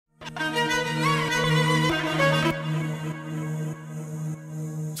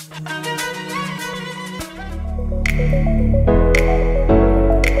I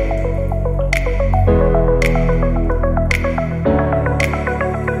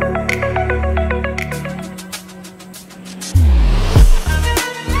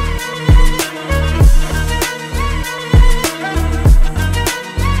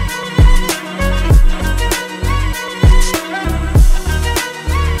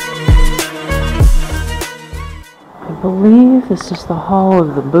believe this is the Hall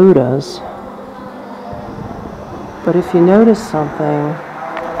of the Buddhas, but if you notice something,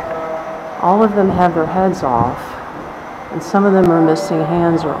 all of them have their heads off, and some of them are missing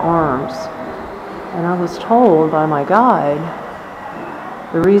hands or arms. And I was told by my guide,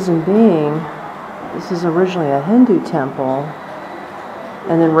 the reason being, this is originally a Hindu temple,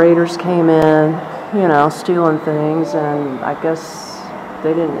 and then raiders came in, you know, stealing things, and I guess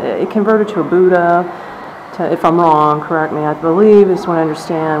they didn't, it converted to a Buddha. If I'm wrong, correct me. I believe, is what I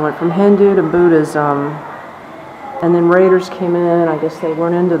understand, went from Hindu to Buddhism, and then raiders came in. I guess they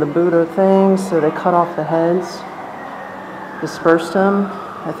weren't into the Buddha things, so they cut off the heads, dispersed them,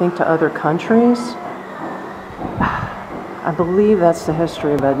 I think, to other countries. I believe that's the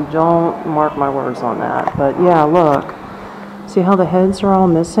history, but don't mark my words on that. But yeah, look. See how the heads are all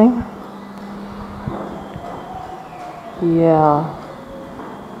missing? Yeah.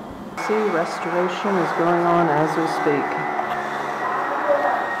 See, restoration is going on as we speak.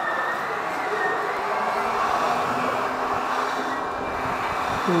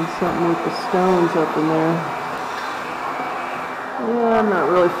 Doing something with the stones up in there. Yeah, I'm not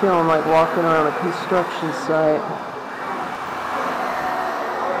really feeling like walking around a construction site.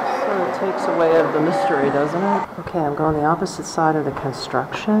 Sort of takes away of the mystery, doesn't it? Okay, I'm going the opposite side of the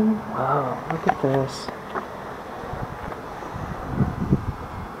construction. Whoa, look at this.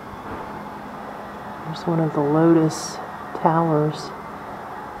 There's one of the Lotus Towers.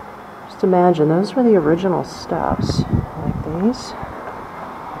 Just imagine, those were the original steps, like these.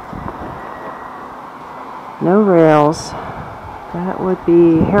 No rails. That would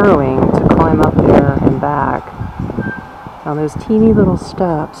be harrowing to climb up there and back. Now those teeny little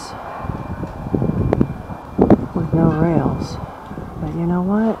steps with no rails. But you know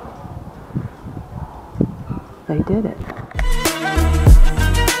what? They did it.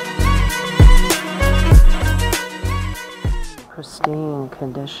 Pristine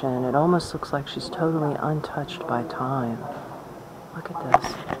condition. It almost looks like she's totally untouched by time. Look at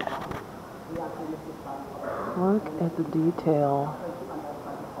this. Look at the detail.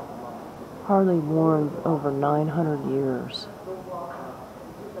 Hardly worn over 900 years.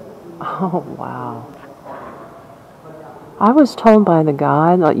 Oh, wow. I was told by the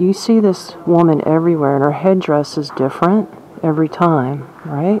guide, like, you see this woman everywhere, and her headdress is different every time,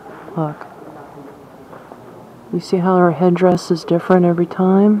 right? Look. You see how her headdress is different every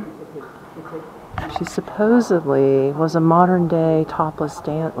time? She supposedly was a modern-day topless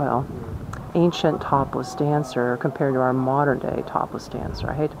ancient topless dancer compared to our modern-day topless dancer.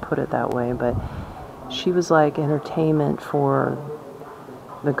 I hate to put it that way, but she was like entertainment for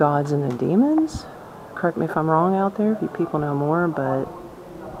the gods and the demons. Correct me if I'm wrong out there, if you people know more, but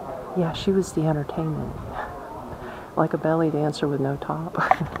yeah, she was the entertainment. Like a belly dancer with no top.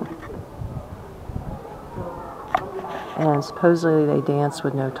 And supposedly they danced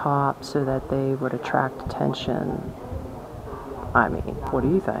with no top so that they would attract attention. I mean, what do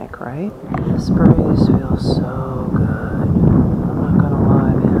you think, right? This breeze feels so good. I'm not gonna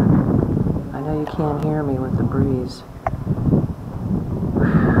lie, man. I know you can't hear me with the breeze.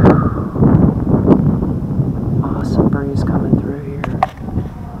 Awesome breeze coming through here.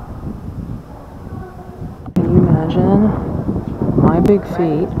 Can you imagine my big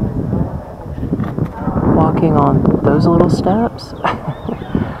feet walking on those little steps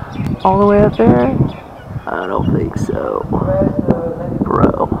all the way up there? I don't think so.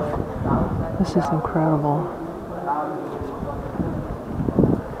 Bro, this is incredible.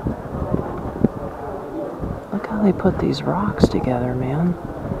 Look how they put these rocks together, man.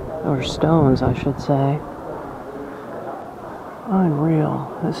 Or stones, I should say.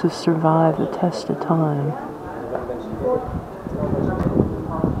 Unreal. This has survived the test of time.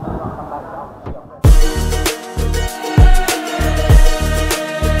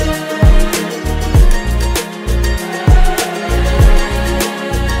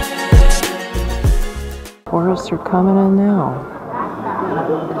 Tourists are coming in now.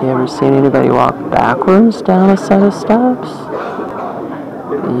 You ever seen anybody walk backwards down a set of steps?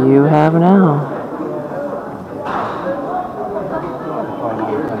 You have now.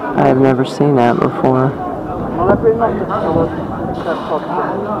 I have never seen that before.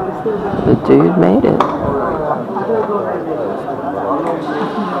 The dude made it.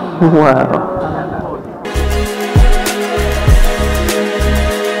 Whoa.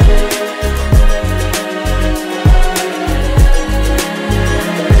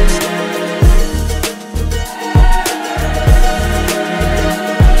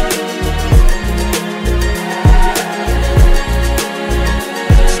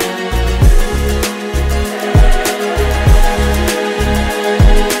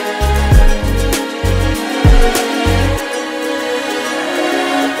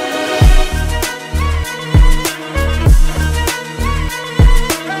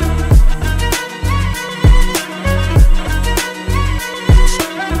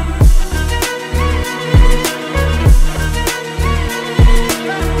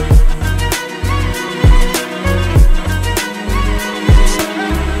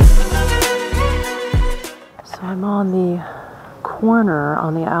 corner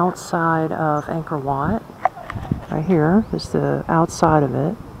on the outside of Angkor Wat. Right here is the outside of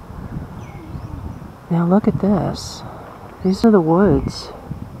it. Now look at this. These are the woods.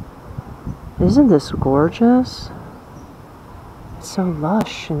 Isn't this gorgeous? It's so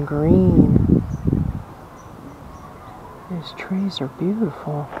lush and green. These trees are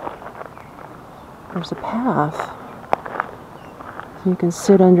beautiful. There's a path. So you can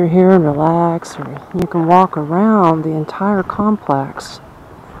sit under here and relax, or you can walk around the entire complex.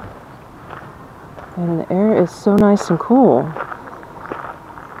 And the air is so nice and cool.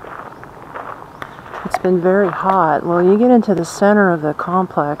 It's been very hot. Well, you get into the center of the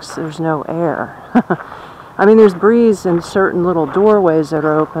complex, there's no air. I mean, there's breeze in certain little doorways that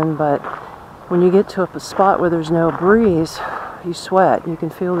are open, but when you get to a spot where there's no breeze, you sweat. You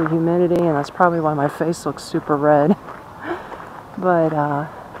can feel the humidity, and that's probably why my face looks super red. But,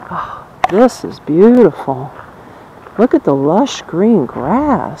 oh, this is beautiful. Look at the lush green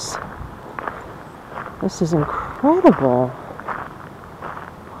grass. This is incredible.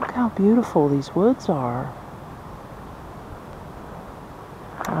 Look how beautiful these woods are.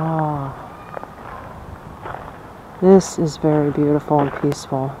 Oh, this is very beautiful and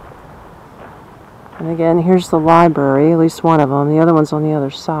peaceful. And again, here's the library, at least one of them. The other one's on the other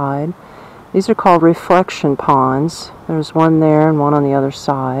side. These are called reflection ponds. There's one there and one on the other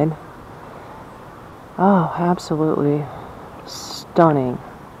side. Oh, absolutely stunning.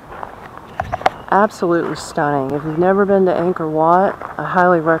 Absolutely stunning. If you've never been to Angkor Wat, I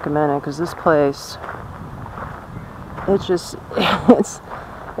highly recommend it, because this place, it's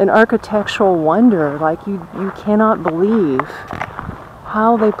an architectural wonder. Like, you cannot believe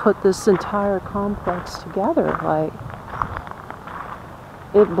how they put this entire complex together. Like,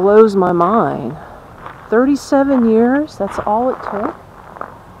 it blows my mind. 37 years, that's all it took.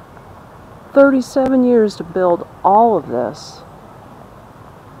 37 years to build all of this.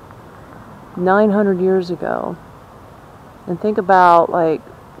 900 years ago. And think about, like,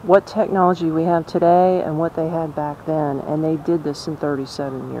 what technology we have today and what they had back then, and they did this in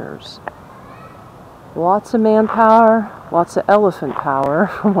 37 years. Lots of manpower, lots of elephant power,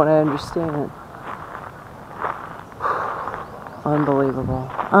 from what I understand. Unbelievable.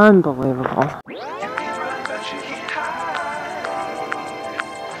 Unbelievable.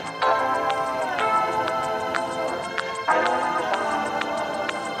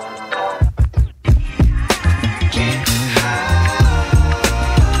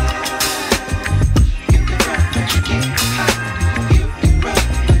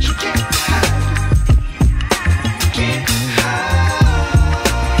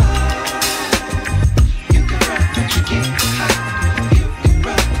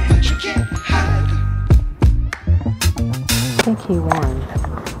 I think he won.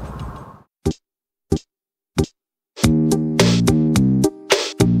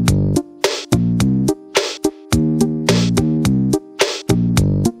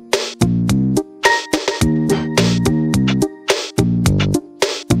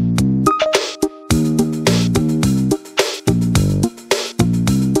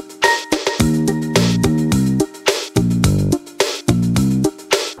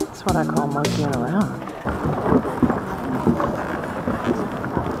 That's what I call monkeying around.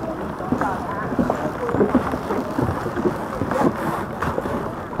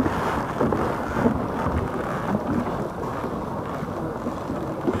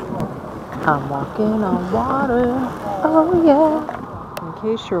 I'm walking on water, oh yeah. In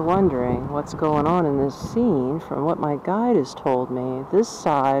case you're wondering what's going on in this scene, from what my guide has told me, this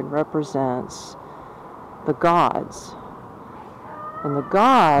side represents the gods. And the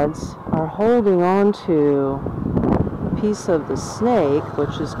gods are holding on to a piece of the snake,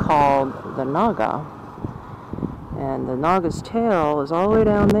 which is called the Naga. And the Naga's tail is all the way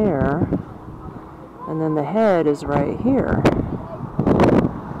down there, and then the head is right here.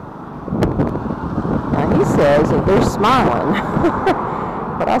 He says that they're smiling,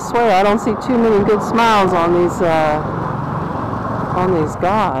 but I swear I don't see too many good smiles on these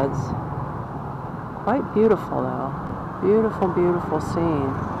gods. Quite beautiful though, beautiful, beautiful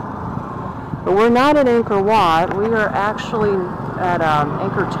scene. But we're not at Angkor Wat. We are actually at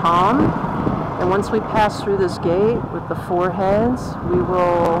Angkor Thom, and once we pass through this gate with the 4 heads, we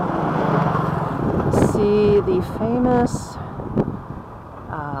will see the famous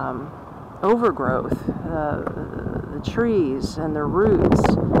overgrowth, the trees and their roots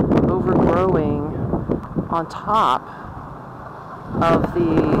overgrowing on top of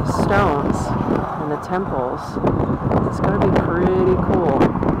the stones in the temples. It's going to be pretty cool.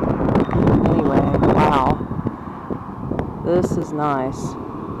 Anyway, wow. This is nice.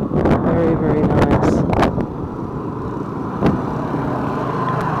 Very, very nice.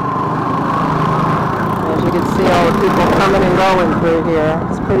 all the people coming and going through here.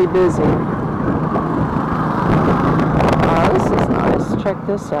 It's pretty busy. This is nice. Check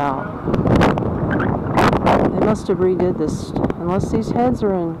this out. They must have redid this, unless these heads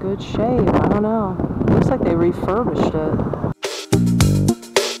are in good shape. I don't know. Looks like they refurbished it.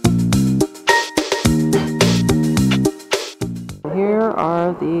 Here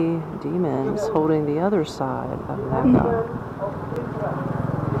are the demons holding the other side of Mecca.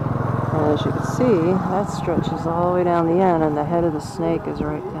 And as you can see, that stretches all the way down the end, and the head of the snake is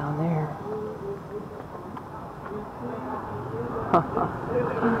right down there.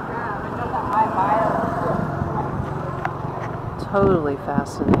 Totally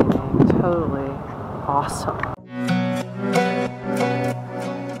fascinating, totally awesome.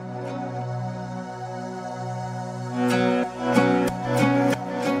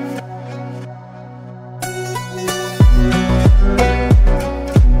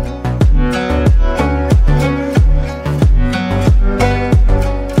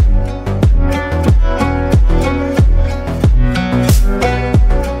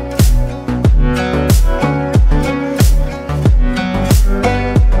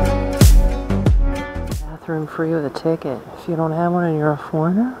 Free with a ticket if you don't have one and you're a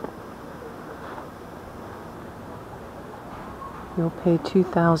foreigner. You'll pay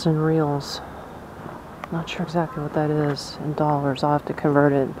 2,000 reals. Not sure exactly what that is in dollars. I'll have to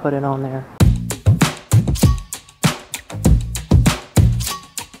convert it and put it on there.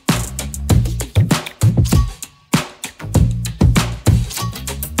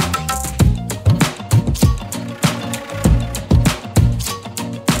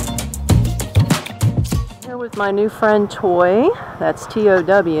 With my new friend Toy, that's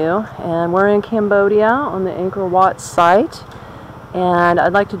T-O-W, and we're in Cambodia on the Angkor Wat site, and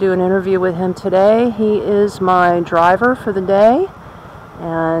I'd like to do an interview with him today. He is my driver for the day,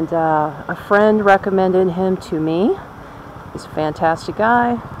 and a friend recommended him to me. He's a fantastic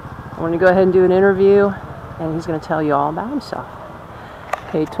guy. I want to go ahead and do an interview, and he's going to tell you all about himself.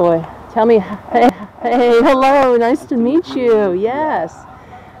 Okay, Toy, tell me, hey, hello, nice to meet you. Yes.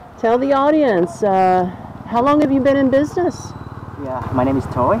 Tell the audience, how long have you been in business? Yeah, my name is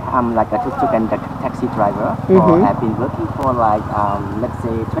Toy. I'm like a tuk-tuk and a taxi driver. I've been working for like, let's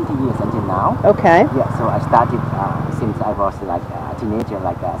say 20 years until now. Okay. Yeah, so I started since I was like a teenager,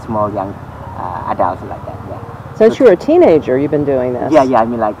 like a small young adult like that, yeah. Since you were a teenager, you've been doing this? Yeah, I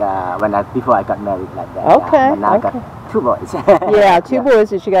mean like before I got married like that. Okay, yeah. But now I got 2 boys. Yeah, 2 boys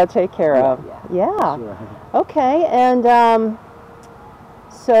that you got to take care of. Yeah. Sure. Okay, and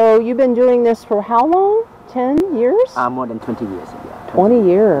so you've been doing this for how long? 10 years? More than 20 years, yeah. 20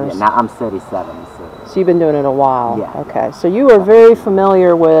 years? Yeah, now I'm 37, So you've been doing it a while? Yeah. Okay, so you are very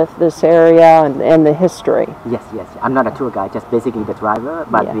familiar with this area and the history? Yes. I'm not a tour guide, just basically the driver,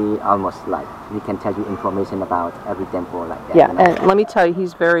 but we almost like, we can tell you information about every temple like that. Yeah, and let me tell you,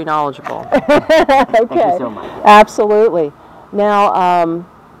 he's very knowledgeable. Okay. Thank you so much. Yeah. Absolutely. Now,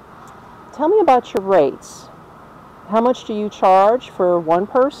 tell me about your rates. How much do you charge for one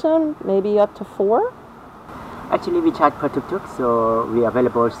person, maybe up to 4? Actually, we charge per tuk-tuk, so we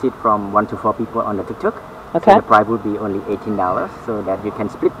available seat from 1 to 4 people on the tuk-tuk. Okay. So the price would be only $18, so that you can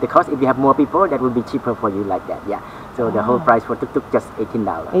split the cost. If you have more people, that would be cheaper for you like that, yeah. So the whole price for tuk-tuk just $18.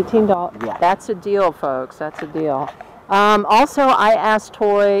 $18. Yeah. That's a deal, folks. That's a deal. Also, I asked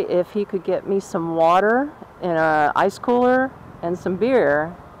Toy if he could get me some water in an ice cooler and some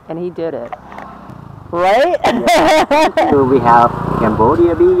beer, and he did it. Right? Yeah. So we have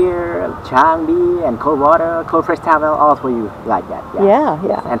Cambodia beer, Chang beer, and cold water, cold fresh towel, all for you like that.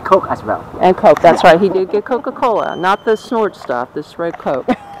 Yeah. And Coke as well. Yeah. And Coke, that's right. He did get Coca-Cola, not the snort stuff, this red Coke.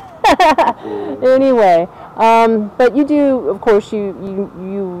 Anyway, but you do, of course, you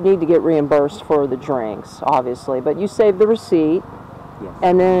need to get reimbursed for the drinks, obviously, but you save the receipt,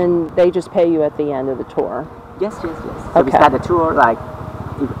 and then they just pay you at the end of the tour. Yes. So we start the tour like,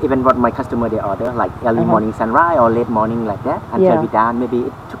 even what my customer they order, like early morning sunrise or late morning like that, until we done. Maybe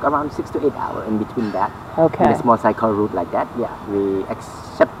it took around 6 to 8 hours in between that. Okay. In a small cycle route like that, yeah. We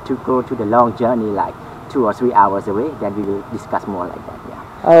accept to go to the long journey like 2 or 3 hours away, then we will discuss more like that,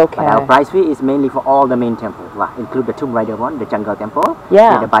 yeah. Okay. But our price fee is mainly for all the main temples, like include the Tomb Raider one, the Jungle Temple,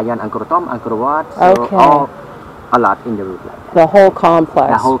 the Bayon, Angkor Thom, Angkor Wat, so all a lot in the route like that. The whole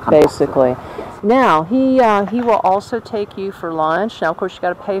complex, basically. So, yes. Now, he will also take you for lunch. Now, of course, you got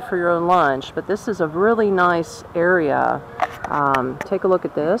to pay for your own lunch, but this is a really nice area. Take a look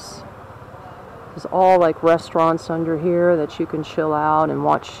at this. There's all like restaurants under here that you can chill out and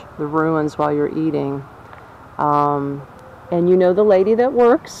watch the ruins while you're eating. And you know the lady that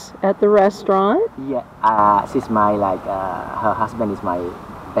works at the restaurant? Yeah, she's my, like, her husband is my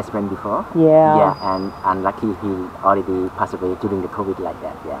best friend before. Yeah. Yeah, and unlucky he already passed away during the COVID like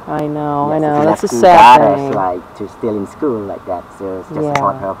that. Yeah. I know. Yeah, I know. So That's a two sad daughters, thing. like to still in school like that. So just Yeah.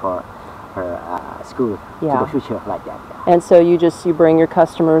 support her for her school Yeah. to the future like that. Yeah. And so you bring your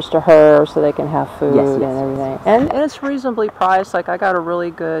customers to her so they can have food Yes, yes, and everything. yes. And it's reasonably priced. Like I got a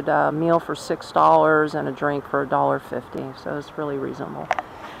really good meal for $6 and a drink for $1.50. So it's really reasonable.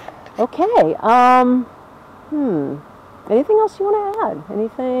 Okay. Anything else you want to add?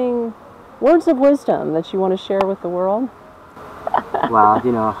 Anything, words of wisdom that you want to share with the world? Well,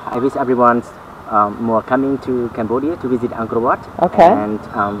 you know, I wish everyone's more coming to Cambodia to visit Angkor Wat. Okay. And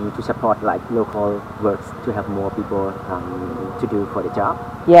to support like local works to have more people to do for the job.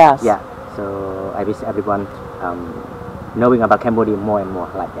 Yes. Yeah. So I wish everyone knowing about Cambodia more and more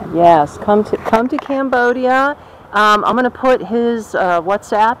like that. Yes. Come to Cambodia. I'm going to put his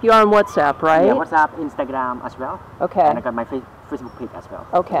WhatsApp. You're on WhatsApp, right? Yeah, WhatsApp, Instagram as well. Okay. And I got my Facebook page as well.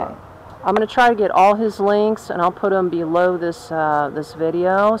 Okay. I'm going to try to get all his links, and I'll put them below this this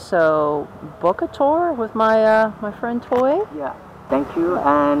video. So book a tour with my my friend Toy. Yeah. Thank you.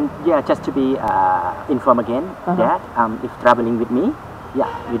 And yeah, just to be informed again that if traveling with me, yeah,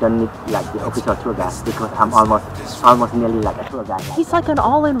 you don't need like the official tour guide because I'm almost nearly like a tour guide. Like He's like an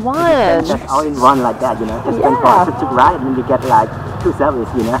all-in-one. just all in one like that, you know. Just spend for Tuktuk ride and then you get like 2 service,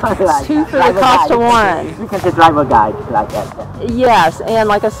 you know. Like Two for the cost of one. We can say driver guide like that. Yes, and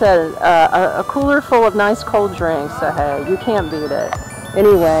like I said, a cooler full of nice cold drinks. So hey, you can't beat it.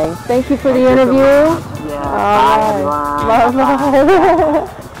 Anyway, thank you for the interview. Yeah. Bye everyone. Bye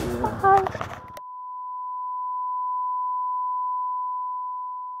bye.